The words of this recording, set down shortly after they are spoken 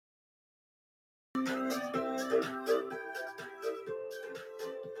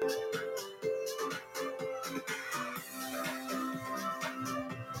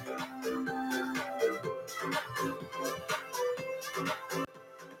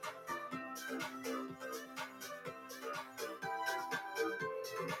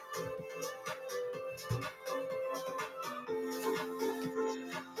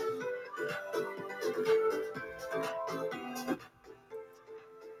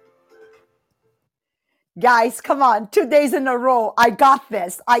Guys, come on. 2 days in a row. I got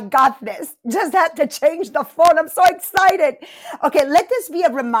this. I got this. Just had to change the phone. I'm so excited. Okay, let this be a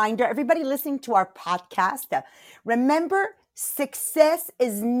reminder. Everybody listening to our podcast, remember, success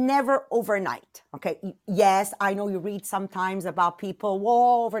is never overnight. Okay, yes, I know you read sometimes about people,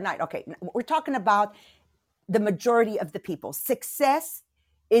 whoa, overnight. Okay, we're talking about the majority of the people. Success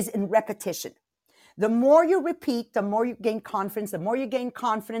is in repetition. The more you repeat, the more you gain confidence. The more you gain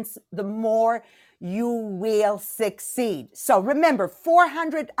confidence, the more you will succeed. So remember,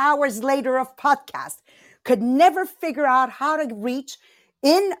 400 hours later of podcast, could never figure out how to reach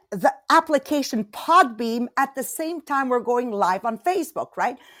in the application Podbeam at the same time we're going live on Facebook,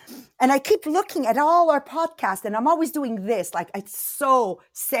 right? And I keep looking at all our podcasts and I'm always doing this, like it's so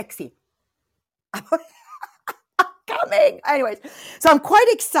sexy. Coming. Anyways, so I'm quite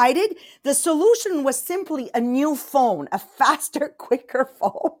excited. The solution was simply a new phone, a faster, quicker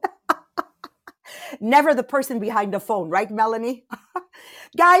phone. Never the person behind the phone, right, Melanie?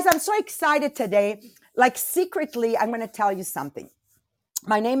 Guys, I'm so excited today. Like secretly, I'm going to tell you something.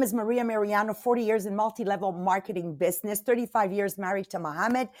 My name is Maria Mariano, 40 years in multi-level marketing business, 35 years married to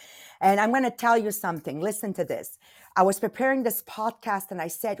Mohammed. And I'm going to tell you something. Listen to this. I was preparing this podcast and I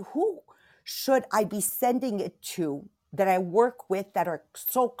said, who should I be sending it to that I work with that are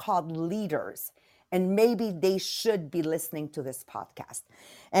so-called leaders? And maybe they should be listening to this podcast.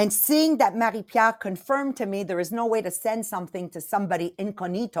 And seeing that Marie-Pierre confirmed to me there is no way to send something to somebody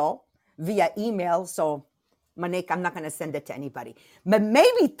incognito via email. So, Monique, I'm not going to send it to anybody. But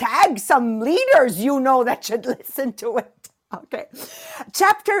maybe tag some leaders you know that should listen to it. Okay.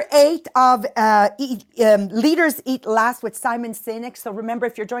 Chapter 8 of Leaders Eat Last with Simon Sinek. So remember,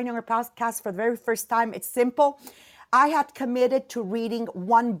 if you're joining our podcast for the very first time, it's simple. I had committed to reading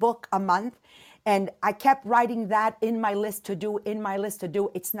one book a month. And I kept writing that in my list to do.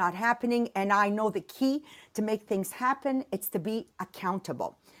 It's not happening. And I know the key to make things happen, it's to be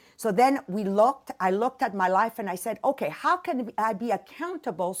accountable. So then I looked at my life and I said, okay, how can I be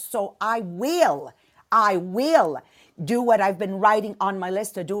accountable so I will do what I've been writing on my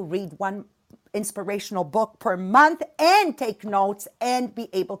list to do, read one inspirational book per month and take notes and be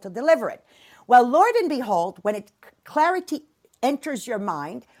able to deliver it. Well, Lord and behold, when clarity enters your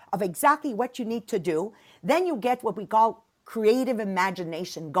mind of exactly what you need to do, then you get what we call creative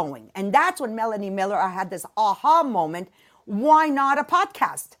imagination going. And that's when Melanie Miller, I had this aha moment. Why not a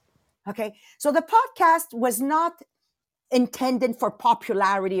podcast? Okay. So the podcast was not intended for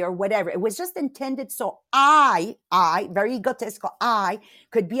popularity or whatever. It was just intended so I, very egotistical, I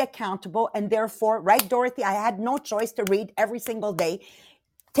could be accountable. And therefore, right, Dorothy, I had no choice to read every single day,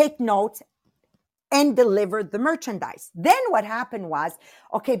 take notes, and deliver the merchandise. Then what happened was,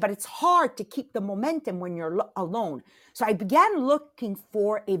 okay, but it's hard to keep the momentum when you're alone. So I began looking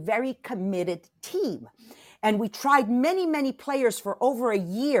for a very committed team. And we tried many players for over a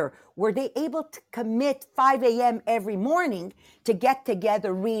year. Were they able to commit 5 a.m. every morning to get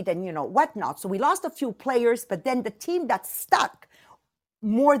together, read, and whatnot? So we lost a few players, but then the team that stuck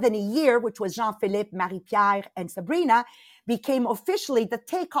more than a year, which was Jean-Philippe, Marie-Pierre, and Sabrina, became officially the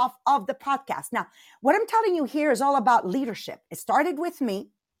takeoff of the podcast. Now, what I'm telling you here is all about leadership. It started with me,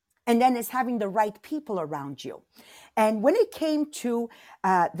 and then it's having the right people around you. And when it came to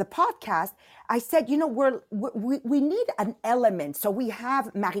the podcast, I said, we need an element. So we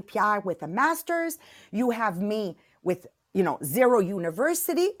have Marie-Pierre with a master's, you have me with Zero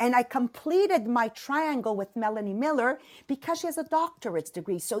University. And I completed my triangle with Melanie Miller because she has a doctorate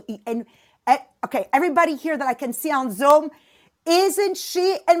degree. So, okay, everybody here that I can see on Zoom, isn't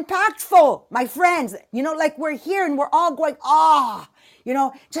she impactful, my friends? Like we're here and we're all going,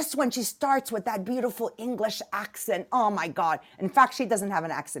 just when she starts with that beautiful English accent, oh my God. In fact, she doesn't have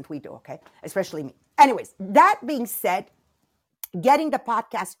an accent, we do, okay? Especially me. Anyways, that being said, getting the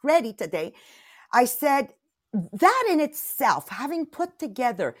podcast ready today, I said, that in itself, having put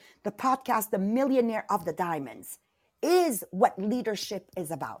together the podcast, The Millionaire of the Diamonds, is what leadership is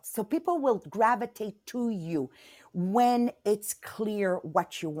about. So people will gravitate to you when it's clear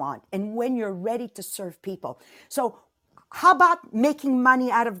what you want and when you're ready to serve people. So how about making money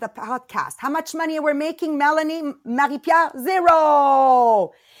out of the podcast? How much money we're making, Melanie, Marie-Pierre?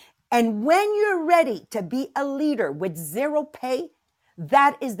 Zero. And when you're ready to be a leader with zero pay,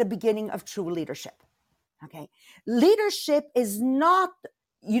 that is the beginning of true leadership. Okay. Leadership is not,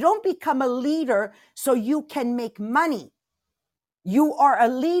 you don't become a leader so you can make money. You are a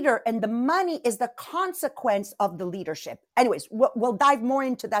leader, and the money is the consequence of the leadership. Anyways, we'll dive more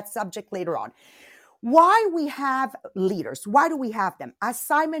into that subject later on. Why we have leaders? Why do we have them? As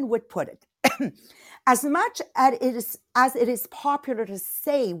Simon would put it, as much as it is popular to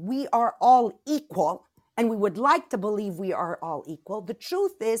say we are all equal, and we would like to believe we are all equal, the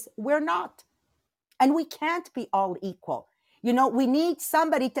truth is we're not. And we can't be all equal. You know, we need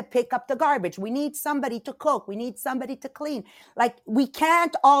somebody to pick up the garbage. We need somebody to cook. We need somebody to clean. Like, we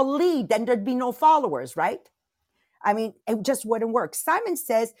can't all lead, then there'd be no followers, right? I mean, it just wouldn't work. Simon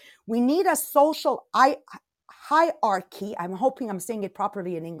says we need a social hierarchy. I'm hoping I'm saying it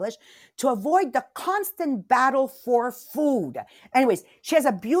properly in English, to avoid the constant battle for food. Anyways, she has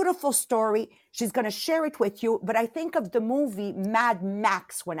a beautiful story. She's going to share it with you. But I think of the movie Mad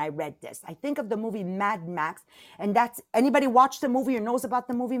Max when I read this. I think of the movie Mad Max. And that's, anybody watched the movie or knows about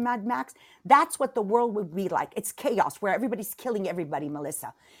the movie Mad Max? That's what the world would be like. It's chaos where everybody's killing everybody,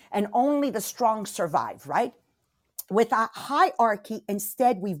 Melissa. And only the strong survive, right? With a hierarchy,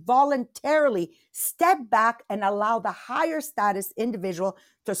 instead, we voluntarily step back and allow the higher status individual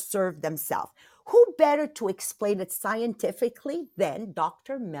to serve themselves. Who better to explain it scientifically than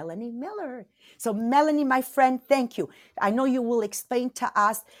Dr. Melanie Miller? So, Melanie, my friend, thank you. I know you will explain to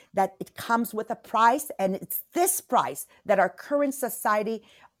us that it comes with a price, and it's this price that our current society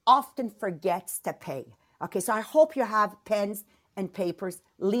often forgets to pay. Okay, so I hope you have pens and papers.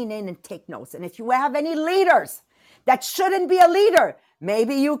 Lean in and take notes. And if you have any leaders that shouldn't be a leader,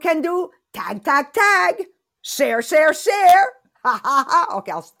 maybe you can do tag, tag, tag, share, share, share. Ha, ha, ha.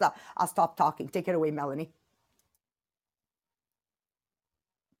 Okay, I'll stop talking. Take it away, Melanie.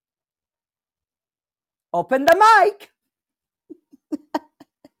 Open the mic.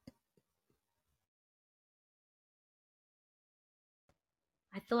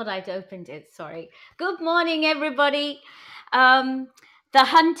 I thought I'd opened it, sorry. Good morning, everybody. Um, the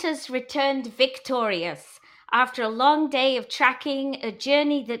hunters returned victorious. After a long day of tracking, a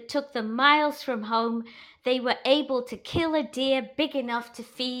journey that took them miles from home, they were able to kill a deer big enough to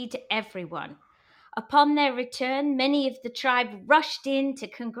feed everyone. Upon their return, many of the tribe rushed in to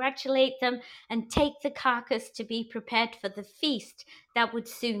congratulate them and take the carcass to be prepared for the feast that would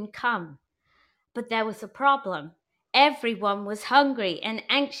soon come. But there was a problem. Everyone was hungry and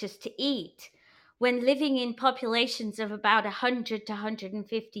anxious to eat. When living in populations of about 100 to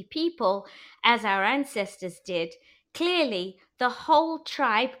 150 people, as our ancestors did, clearly the whole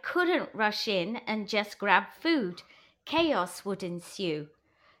tribe couldn't rush in and just grab food. Chaos would ensue.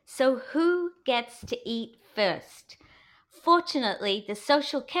 So, who gets to eat first? Fortunately, the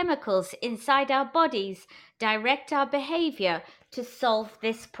social chemicals inside our bodies direct our behavior to solve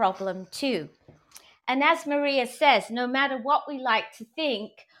this problem too. And as Maria says, no matter what we like to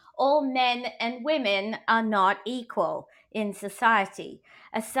think, all men and women are not equal in society.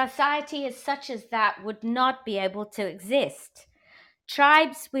 A society as such as that would not be able to exist.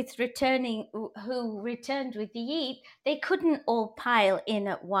 Tribes who returned with the eat, they couldn't all pile in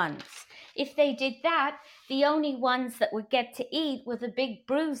at once. If they did that, the only ones that would get to eat were the big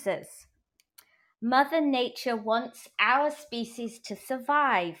bruisers. Mother Nature wants our species to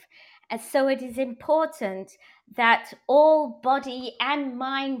survive. And so it is important that all body and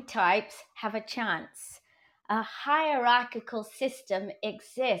mind types have a chance. A hierarchical system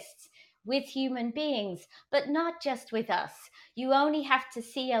exists with human beings, but not just with us. You only have to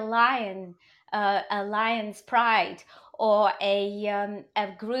see a lion's pride, or a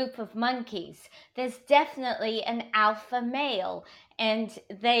group of monkeys. There's definitely an alpha male, and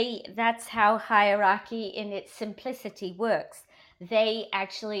that's how hierarchy in its simplicity works. They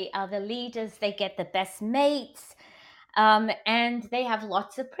actually are the leaders, they get the best mates, and they have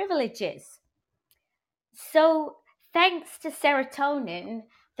lots of privileges. So thanks to serotonin,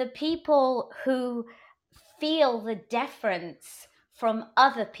 the people who feel the deference from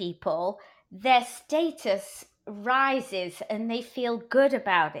other people, their status rises and they feel good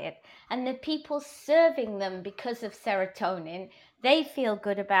about it. And the people serving them because of serotonin, they feel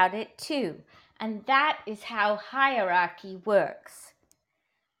good about it too. And that is how hierarchy works.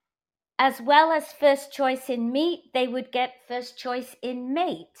 As well as first choice in meat, they would get first choice in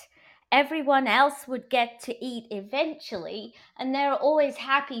mate. Everyone else would get to eat eventually, and they're always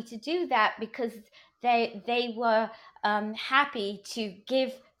happy to do that because they were happy to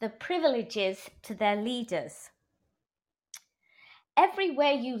give the privileges to their leaders.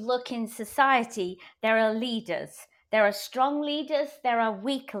 Everywhere you look in society, there are leaders. There are strong leaders, there are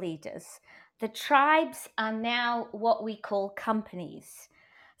weak leaders. The tribes are now what we call companies.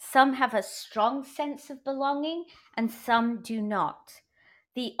 Some have a strong sense of belonging and some do not.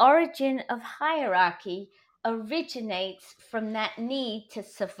 The origin of hierarchy originates from that need to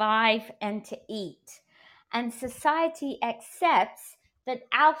survive and to eat. And society accepts that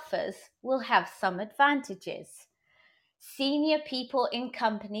alphas will have some advantages. Senior people in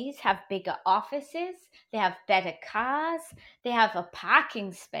companies have bigger offices, they have better cars, they have a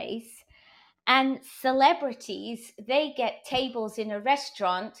parking space, and celebrities, they get tables in a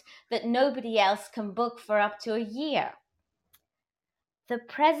restaurant that nobody else can book for up to a year. The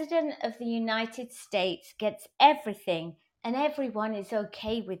President of the United States gets everything, and everyone is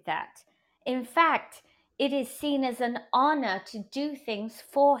okay with that. In fact, it is seen as an honor to do things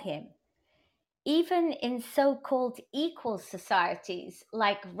for him. Even in so-called equal societies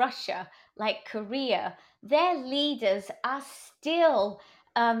like Russia, like Korea, their leaders are still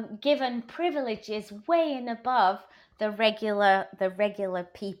given privileges way and above the regular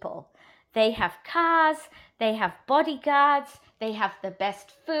people. They have cars, they have bodyguards, they have the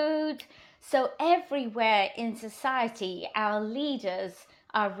best food. So everywhere in society, our leaders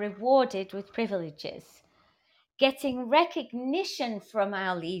are rewarded with privileges. Getting recognition from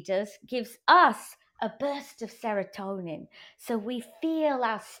our leaders gives us a burst of serotonin, so we feel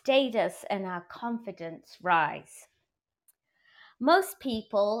our status and our confidence rise. Most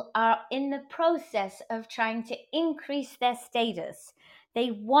people are in the process of trying to increase their status.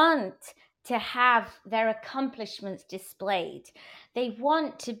 They want to have their accomplishments displayed. They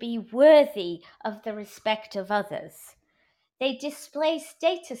want to be worthy of the respect of others. They display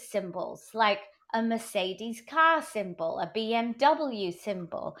status symbols like a Mercedes car symbol, a BMW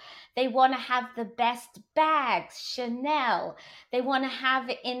symbol. They want to have the best bags, Chanel. They want to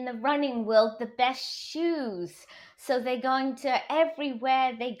have in the running world the best shoes. So they're going to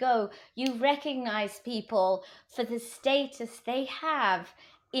everywhere they go. You recognize people for the status they have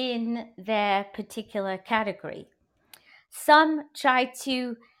in their particular category. Some try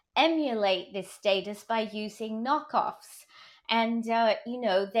to emulate this status by using knockoffs, and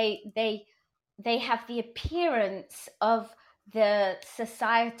they have the appearance of the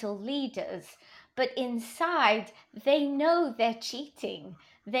societal leaders, but inside they know they're cheating.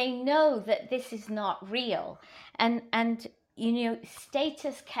 They know that this is not real, and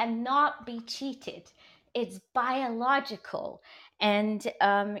status cannot be cheated. It's biological, and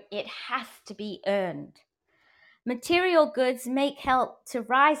it has to be earned. Material goods may help to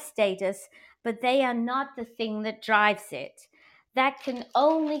rise status, but they are not the thing that drives it. That can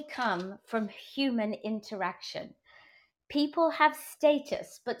only come from human interaction. People have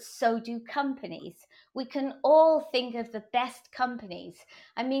status, but so do companies. We can all think of the best companies.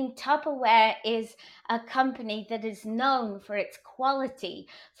 I mean, Tupperware is a company that is known for its quality,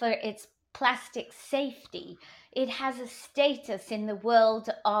 for its plastic safety. It has a status in the world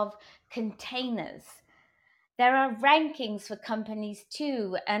of containers. There are rankings for companies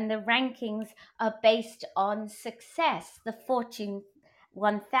too, and the rankings are based on success, the Fortune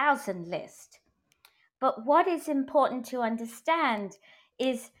 1000 list. But what is important to understand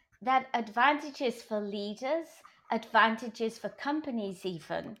is that advantages for leaders, advantages for companies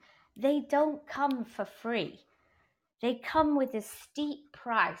even, they don't come for free. They come with a steep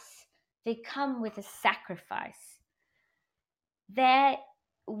price. They come with a sacrifice. There,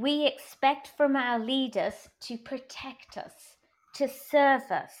 we expect from our leaders to protect us, to serve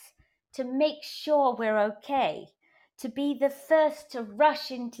us, to make sure we're okay, to be the first to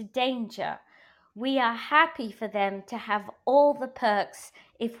rush into danger. We are happy for them to have all the perks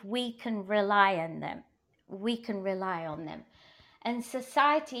if we can rely on them. We can rely on them. And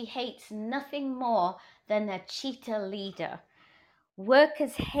society hates nothing more than a cheater leader.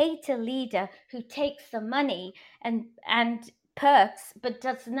 Workers hate a leader who takes the money and perks but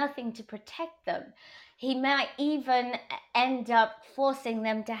does nothing to protect them. He might even end up forcing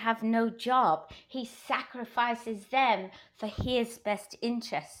them to have no job. He sacrifices them for his best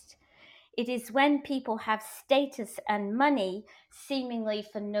interest. It is when people have status and money, seemingly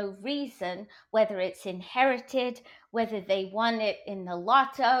for no reason, whether it's inherited, whether they won it in the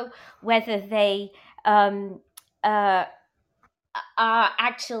lotto, whether they are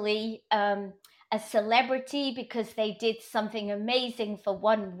actually a celebrity because they did something amazing for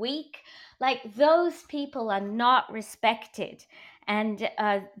 1 week. Like, those people are not respected, and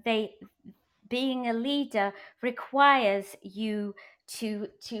being a leader requires you to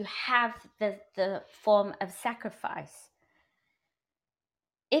have the form of sacrifice.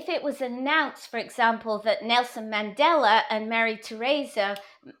 if it was announced, for example, that Nelson Mandela and Mary Teresa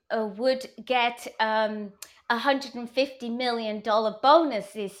would get $150 million bonus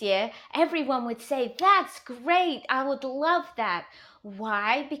this year, everyone would say, that's great, I would love that.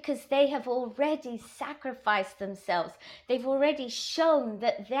 Why? Because they have already sacrificed themselves. They've already shown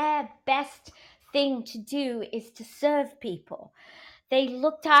that their best thing to do is to serve people. They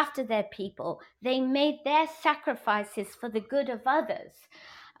looked after their people. They made their sacrifices for the good of others.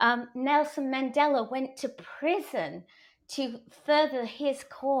 Nelson Mandela went to prison to further his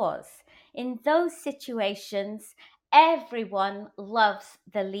cause. In those situations, everyone loves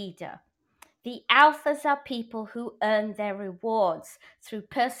the leader. The alphas are people who earn their rewards through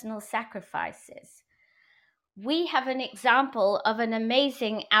personal sacrifices. We have an example of an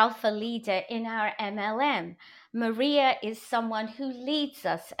amazing alpha leader in our MLM. Maria is someone who leads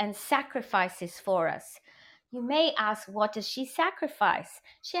us and sacrifices for us. You may ask, what does she sacrifice?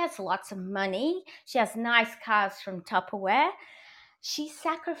 She has lots of money. She has nice cars from Tupperware. She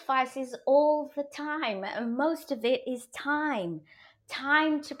sacrifices all the time, and most of it is time.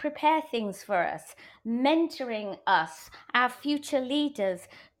 Time to prepare things for us, mentoring us, our future leaders,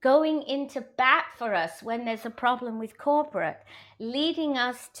 going into bat for us when there's a problem with corporate, leading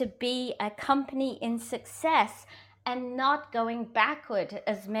us to be a company in success and not going backward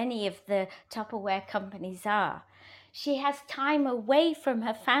as many of the Tupperware companies are. She has time away from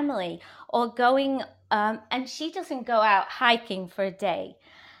her family or going, and she doesn't go out hiking for a day.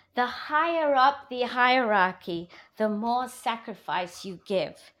 The higher up the hierarchy, the more sacrifice you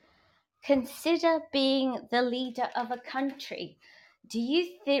give. Consider being the leader of a country. Do you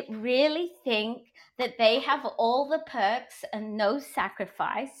really think that they have all the perks and no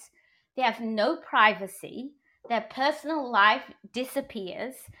sacrifice? They have no privacy. Their personal life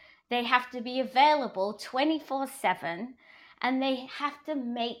disappears. They have to be available 24/7, and they have to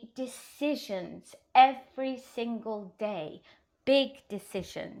make decisions every single day, big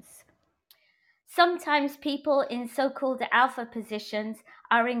decisions. Sometimes people in so-called alpha positions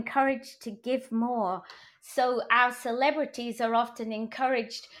are encouraged to give more. So our celebrities are often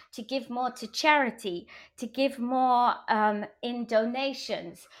encouraged to give more to charity, to give more in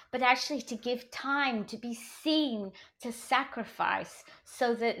donations, but actually to give time, to be seen, to sacrifice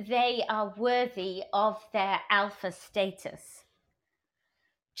so that they are worthy of their alpha status.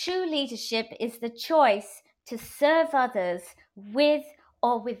 True leadership is the choice to serve others with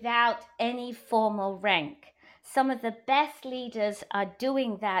or without any formal rank. Some of the best leaders are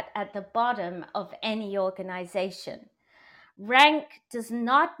doing that at the bottom of any organization. Rank does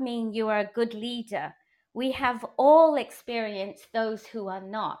not mean you are a good leader. We have all experienced those who are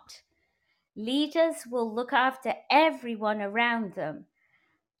not. Leaders will look after everyone around them.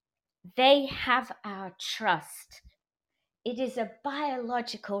 They have our trust. It is a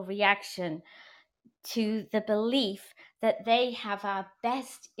biological reaction to the belief that they have our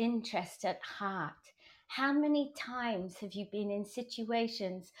best interest at heart. How many times have you been in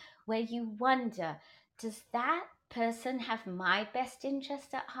situations where you wonder, does that person have my best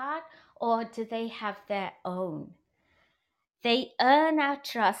interest at heart, or do they have their own? They earn our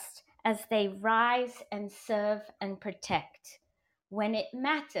trust as they rise and serve and protect. When it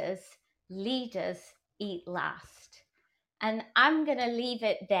matters, leaders eat last. And I'm going to leave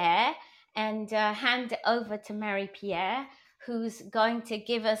it there and hand it over to Marie-Pierre, who's going to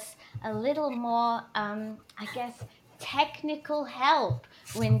give us a little more, I guess, technical help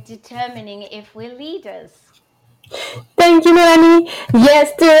when determining if we're leaders. Thank you, Melanie.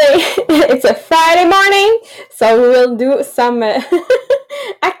 Yes, today it's a Friday morning, so we will do some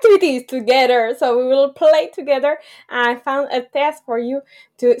activities together. So we will play together. I found a test for you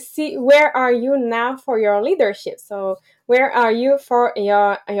to see where are you now for your leadership. So where are you for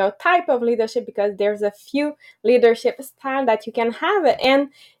your type of leadership, because there's a few leadership style that you can have. And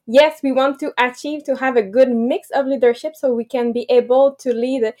yes, we want to achieve to have a good mix of leadership so we can be able to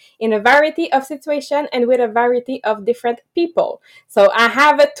lead in a variety of situations and with a variety of different people. So I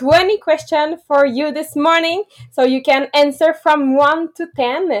have a 20 question for you this morning, so you can answer from 1 to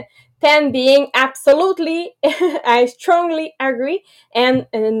 10. 10 being absolutely, I strongly agree, and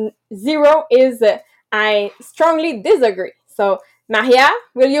 0 is I strongly disagree. So Maria,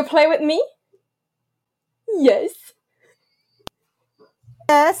 will you play with me? Yes.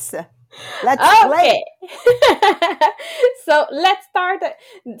 Yes. Let's play. So let's start.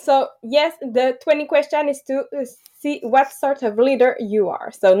 So yes, the 20 question is to see what sort of leader you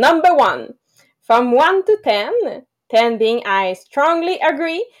are. So number 1, from 1 to 10, 10 being I strongly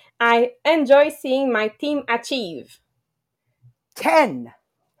agree, I enjoy seeing my team achieve. 10.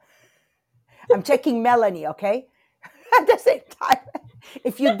 I'm checking Melanie, okay? At the same time.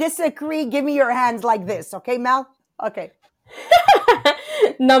 If you disagree, give me your hands like this. Okay, Mel? Okay.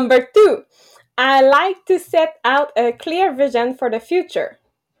 Number 2, I like to set out a clear vision for the future.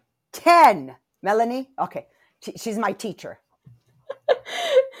 10. Melanie? Okay. She's my teacher.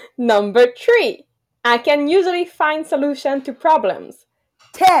 Number 3, I can usually find solution to problems.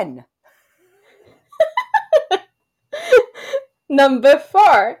 10. Number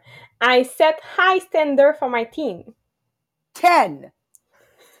 4, I set high standard for my team. 10.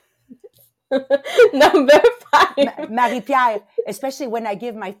 Number 5. Marie-Pierre, especially when I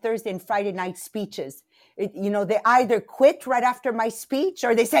give my Thursday and Friday night speeches, they either quit right after my speech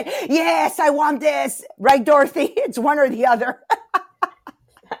or they say, yes, I want this. Right, Dorothy? It's one or the other.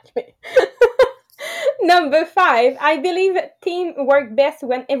 Number 5, I believe team work best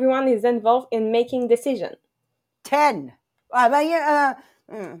when everyone is involved in making decisions. 10. I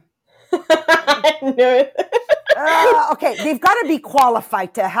knew it. Okay, they've got to be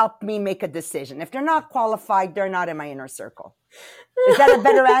qualified to help me make a decision. If they're not qualified, they're not in my inner circle. Is that a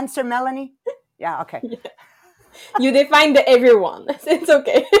better answer, Melanie? Yeah, okay. Yeah. You define the everyone. It's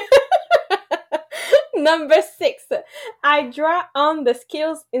okay. Number 6, I draw on the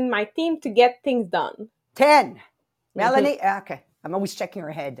skills in my team to get things done. 10. Melanie? Okay. I'm always checking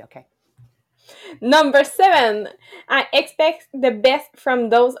her head. Okay. Number 7, I expect the best from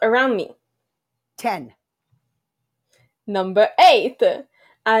those around me. 10. Number 8,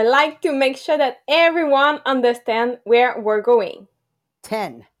 I like to make sure that everyone understands where we're going.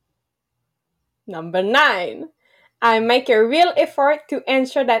 10. Number 9, I make a real effort to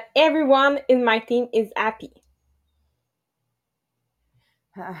ensure that everyone in my team is happy.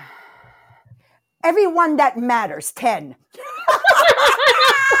 Everyone that matters. 10.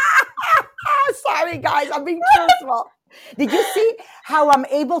 Sorry, guys. I'm being truthful. Did you see how I'm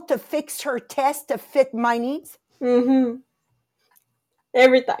able to fix her test to fit my needs? Mm-hmm.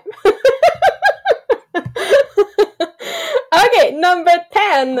 Every time. Okay, number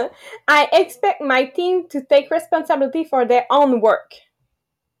 10. I expect my team to take responsibility for their own work.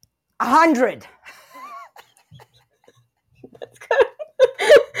 100. That's good.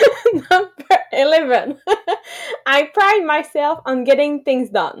 Number 11. I pride myself on getting things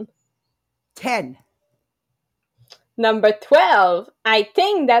done. 10. Number 12. I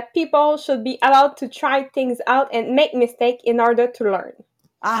think that people should be allowed to try things out and make mistakes in order to learn.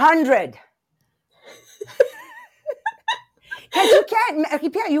 100. Because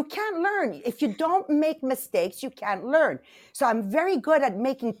you can't learn. If you don't make mistakes, you can't learn. So I'm very good at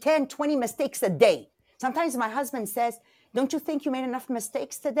making 10, 20 mistakes a day. Sometimes my husband says, don't you think you made enough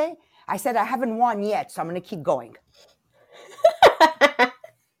mistakes today? I said, I haven't won yet, so I'm going to keep going.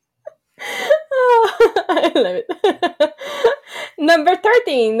 I love it. Number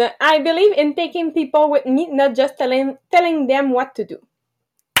 13. I believe in taking people with me, not just telling them what to do.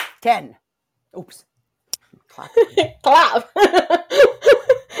 10. Oops. Clap. Clap.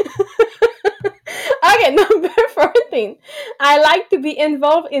 Okay, number 14. I like to be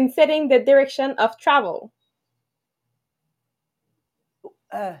involved in setting the direction of travel.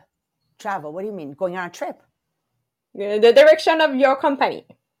 Travel? What do you mean? Going on a trip? The direction of your company.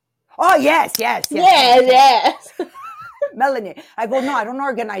 Oh, yes. Melanie, I go, no, I don't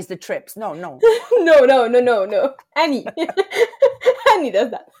organize the trips. No. No. Annie. Annie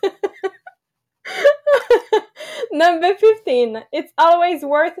does that. Number 15. It's always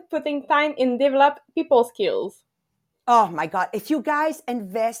worth putting time in develop people skills. Oh my God. If you guys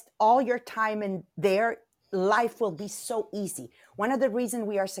invest all your time in there, life will be so easy. One of the reasons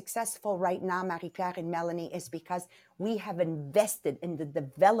we are successful right now, Marie-Pierre and Melanie, is because we have invested in the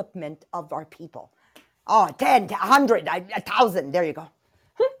development of our people. Oh, 10, 100, 1,000. There you go.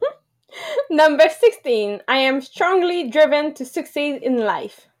 Number 16. I am strongly driven to succeed in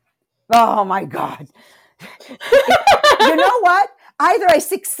life. Oh my God. You know what? Either I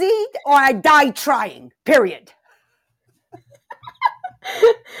succeed or I die trying, period.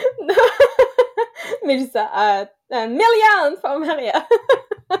 Melissa, a million for Maria.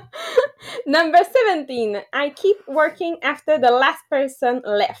 Number 17. I keep working after the last person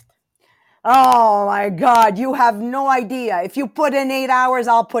left. Oh my God, you have no idea. If you put in 8 hours,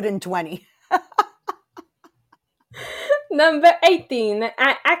 I'll put in 20. Number 18.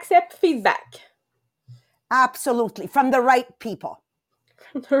 I accept feedback. Absolutely. From the right people.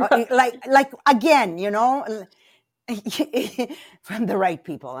 Like again, from the right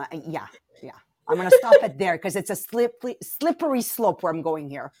people. Yeah. I'm going to stop it there because it's a slippery slope where I'm going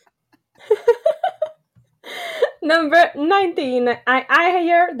here. Number 19. I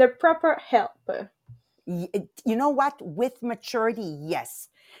hire the proper help. You know what? With maturity, yes.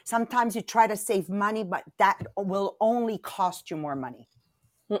 Sometimes you try to save money, but that will only cost you more money.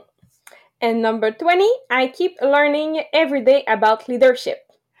 And number 20, I keep learning every day about leadership.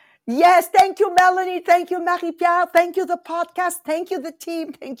 Yes, thank you, Melanie. Thank you, Marie-Pierre. Thank you, the podcast. Thank you, the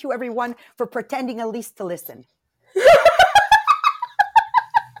team. Thank you, everyone, for pretending at least to listen.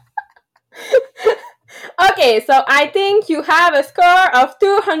 Okay, so I think you have a score of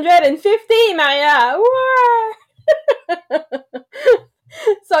 250, Maria.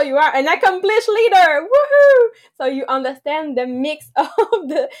 So you are an accomplished leader. Woohoo! So you understand the mix of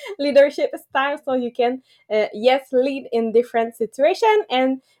the leadership style, so you can, yes, lead in different situations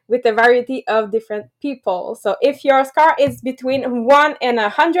and with a variety of different people. So if your score is between 1 and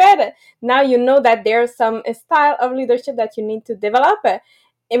 100, now you know that there's some style of leadership that you need to develop.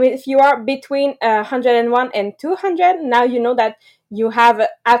 If you are between 101 and 200, now you know that you have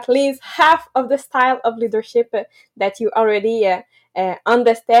at least half of the style of leadership that you already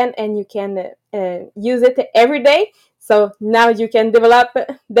understand, and you can use it every day. So now you can develop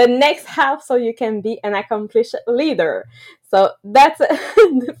the next half so you can be an accomplished leader. So that's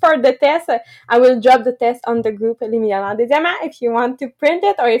for the test. I will drop the test on the group Les Millionnaires des Diamants if you want to print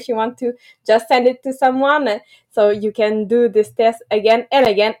it, or if you want to just send it to someone, so you can do this test again and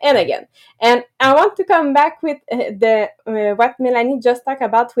again and again. And I want to come back with the what Melanie just talked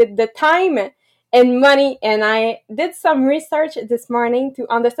about with the time and money. And I did some research this morning to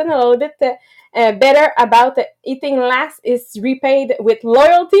understand a little bit better about eating last is repaid with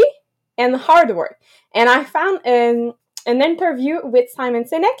loyalty and hard work. And I found an interview with Simon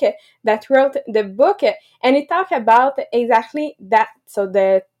Sinek that wrote the book, and he talked about exactly that. So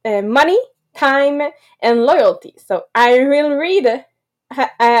the money, time, and loyalty. So I will read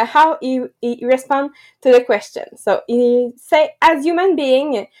how he respond to the question. So he say, as human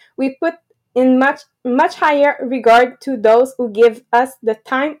being, we put in much higher regard to those who give us the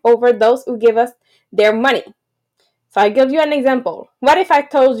time over those who give us their money. So I give you an example. What if I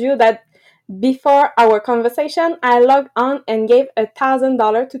told you that before our conversation, I logged on and gave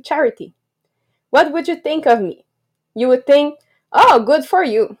 $1,000 to charity? What would you think of me? You would think, oh, good for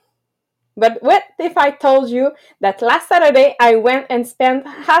you. But what if I told you that last Saturday I went and spent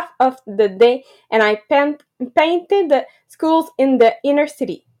half of the day and I painted the schools in the inner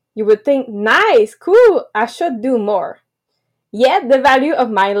city? You would think, nice, cool, I should do more. Yet the value of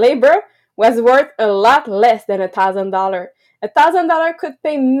my labor was worth a lot less than $1,000. $1,000 could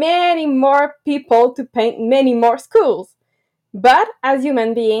pay many more people to paint many more schools. But as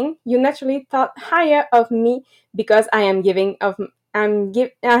human being, you naturally thought higher of me because I am giving of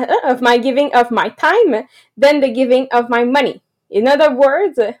my giving of my time than the giving of my money. In other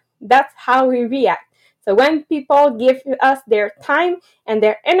words, that's how we react. So when people give us their time and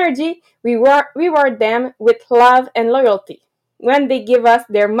their energy, we reward them with love and loyalty. When they give us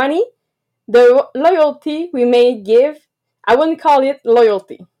their money, the loyalty we may give, I wouldn't call it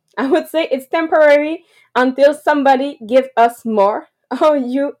loyalty. I would say it's temporary until somebody give us more. Oh,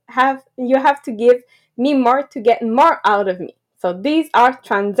 you have to give me more to get more out of me. So these are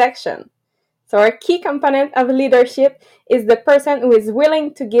transactions. So a key component of leadership is the person who is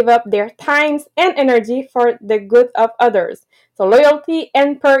willing to give up their times and energy for the good of others. So loyalty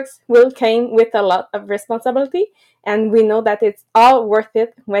and perks will come with a lot of responsibility, and we know that it's all worth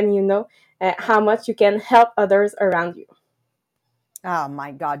it when you know how much you can help others around you. Oh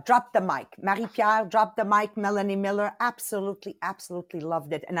my God. Drop the mic. Marie-Pierre, drop the mic. Melanie Miller, absolutely, absolutely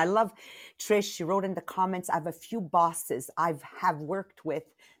loved it. And I love Trish. She wrote in the comments, I have a few bosses I have worked with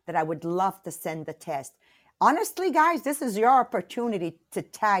that I would love to send the test. Honestly, guys, this is your opportunity to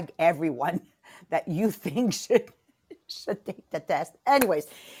tag everyone that you think should take the test. Anyways,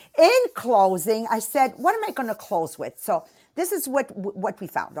 in closing, I said, what am I going to close with? So this is what we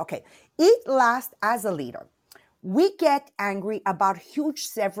found. Okay. Eat last as a leader. We get angry about huge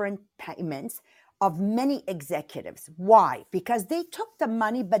severance payments of many executives. Why? Because they took the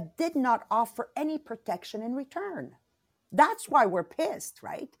money but did not offer any protection in return. That's why we're pissed,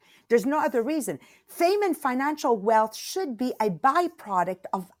 right? There's no other reason. Fame and financial wealth should be a byproduct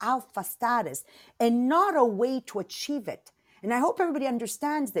of alpha status and not a way to achieve it. And I hope everybody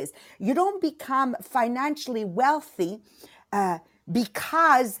understands this. You don't become financially wealthy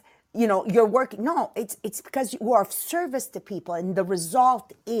because you're working. No, it's because you are of service to people, and the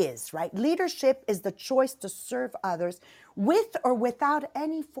result is, right? Leadership is the choice to serve others with or without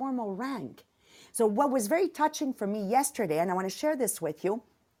any formal rank. So what was very touching for me yesterday, and I want to share this with you,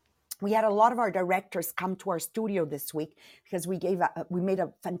 we had a lot of our directors come to our studio this week because we made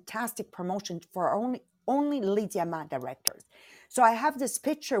a fantastic promotion for our only Les Diamants directors. So I have this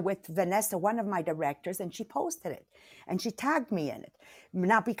picture with Vanessa, one of my directors, and she posted it and she tagged me in it.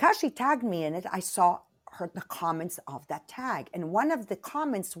 Now, because she tagged me in it, I saw the comments of that tag. And one of the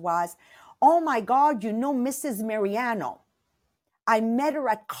comments was, Oh my God, you know Mrs. Mariano. I met her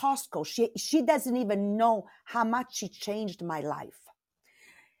at Costco. She doesn't even know how much she changed my life.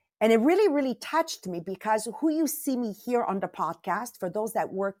 And it really, really touched me because who you see me here on the podcast, for those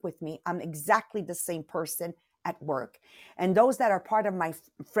that work with me, I'm exactly the same person at work. And those that are part of my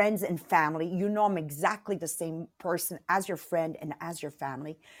friends and family, you know I'm exactly the same person as your friend and as your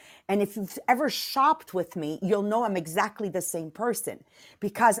family. And if you've ever shopped with me, you'll know I'm exactly the same person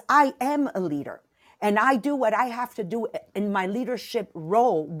because I am a leader. And I do what I have to do in my leadership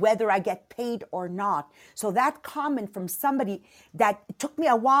role, whether I get paid or not. So that comment from somebody that took me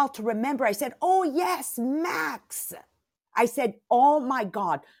a while to remember, I said, oh yes, Max. I said, oh my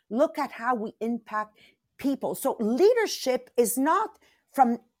God, look at how we impact people. So leadership is not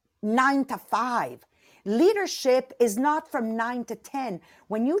from 9 to 5. Leadership is not from 9 to 10.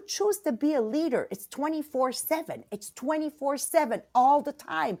 When you choose to be a leader, it's 24/7. It's 24/7 all the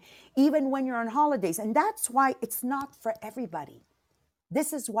time, even when you're on holidays. And that's why it's not for everybody.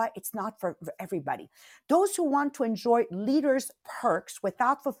 This is why it's not for everybody. Those who want to enjoy leaders' perks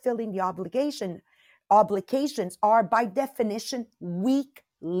without fulfilling the obligations are by definition weak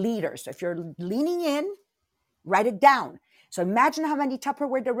leaders. So if you're leaning in, write it down. So imagine how many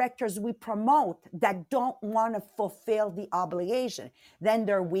Tupperware directors we promote that don't want to fulfill the obligation. Then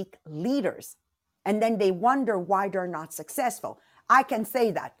they're weak leaders. And then they wonder why they're not successful. I can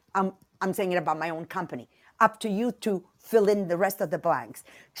say that. I'm saying it about my own company. Up to you to fill in the rest of the blanks.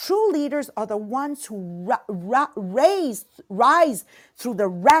 True leaders are the ones who rise through the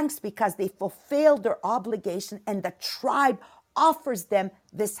ranks because they fulfill their obligation and the tribe offers them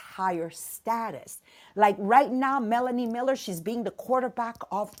this higher status. Like right now, Melanie Miller, she's being the quarterback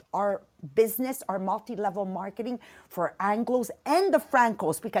of our business, our multi-level marketing for Anglos and the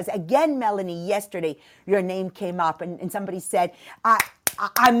Francos. Because again, Melanie, yesterday, your name came up and somebody said,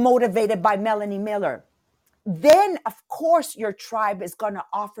 I'm motivated by Melanie Miller. Then, of course, your tribe is going to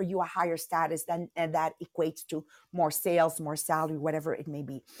offer you a higher status and that equates to more sales, more salary, whatever it may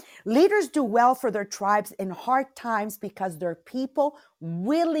be. Leaders do well for their tribes in hard times because their people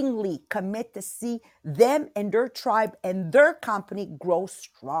willingly commit to see them and their tribe and their company grow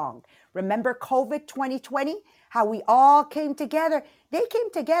strong. Remember COVID 2020, how we all came together? They came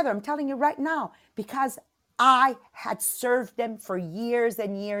together, I'm telling you right now, because I had served them for years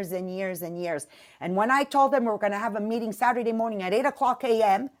and years and years and years. And when I told them we were going to have a meeting Saturday morning at 8 o'clock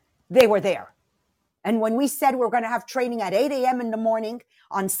a.m., they were there. And when we said we were going to have training at 8 a.m. in the morning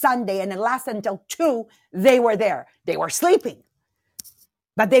on Sunday and it lasted until 2, they were there. They were sleeping,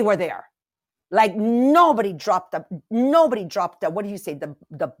 but they were there. Like nobody dropped the, what do you say,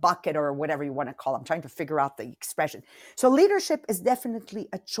 the bucket or whatever you want to call it. I'm trying to figure out the expression. So leadership is definitely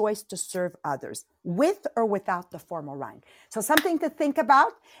a choice to serve others with or without the formal rank. So something to think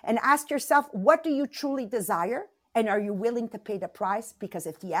about and ask yourself, what do you truly desire? And are you willing to pay the price? Because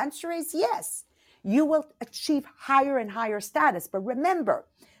if the answer is yes, you will achieve higher and higher status. But remember,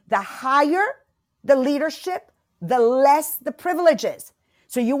 the higher the leadership, the less the privileges.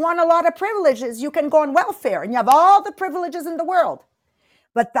 So you want a lot of privileges, you can go on welfare and you have all the privileges in the world.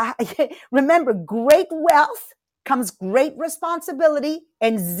 But remember, great wealth comes great responsibility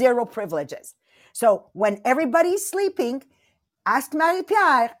and zero privileges. So when everybody's sleeping, ask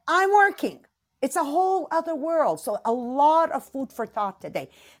Marie-Pierre, I'm working. It's a whole other world. So a lot of food for thought today.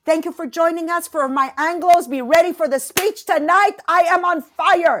 Thank you for joining us. For my Anglos, be ready for the speech tonight. I am on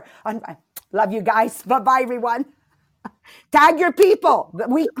fire. Love you guys. Bye-bye, everyone. Tag your people, the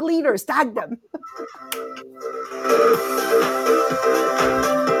weak leaders, tag them.